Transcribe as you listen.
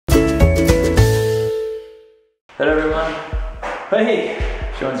Hello everyone. Hey,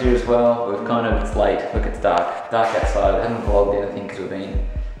 Sean's here as well. It's late. Look, it's dark outside. I haven't vlogged anything because we've been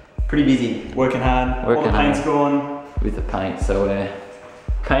pretty busy. Working hard. All the paint's gone. With the paint, so we're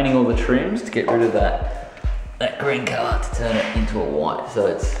painting all the trims to get rid of that green colour to turn it into a white. So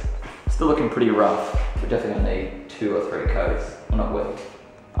it's still looking pretty rough. We're definitely gonna need 2 or 3 coats. Well, not well.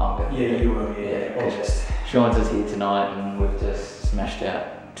 Yeah, you will. Yeah. Sean's is here tonight, and we've just smashed out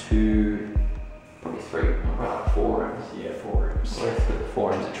 2, probably 3, probably 4 rooms. Yeah, 4 rooms. We've got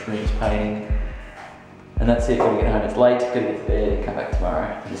 4 rooms of trims painting. And that's it, gotta get home. It's late, gotta get to bed and come back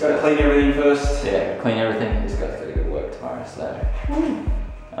tomorrow. Just gotta clean everything first. Yeah, clean everything. This guy's gotta go to work tomorrow, so.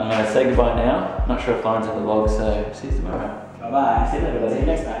 I'm gonna say goodbye now. Not sure if Lauren's in the vlog, so see you tomorrow. Bye-bye. See you later. See you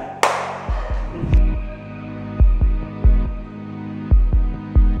next time.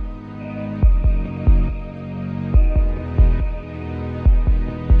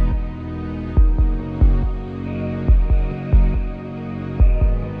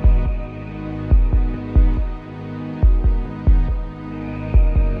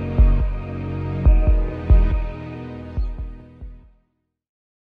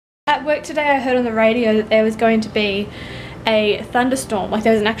 At work today I heard on the radio that there was going to be a thunderstorm, like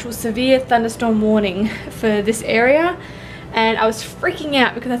there was an actual severe thunderstorm warning for this area, and I was freaking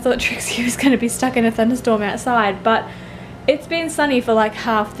out because I thought Trixie was going to be stuck in a thunderstorm outside, but it's been sunny for like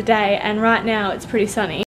half the day and right now it's pretty sunny.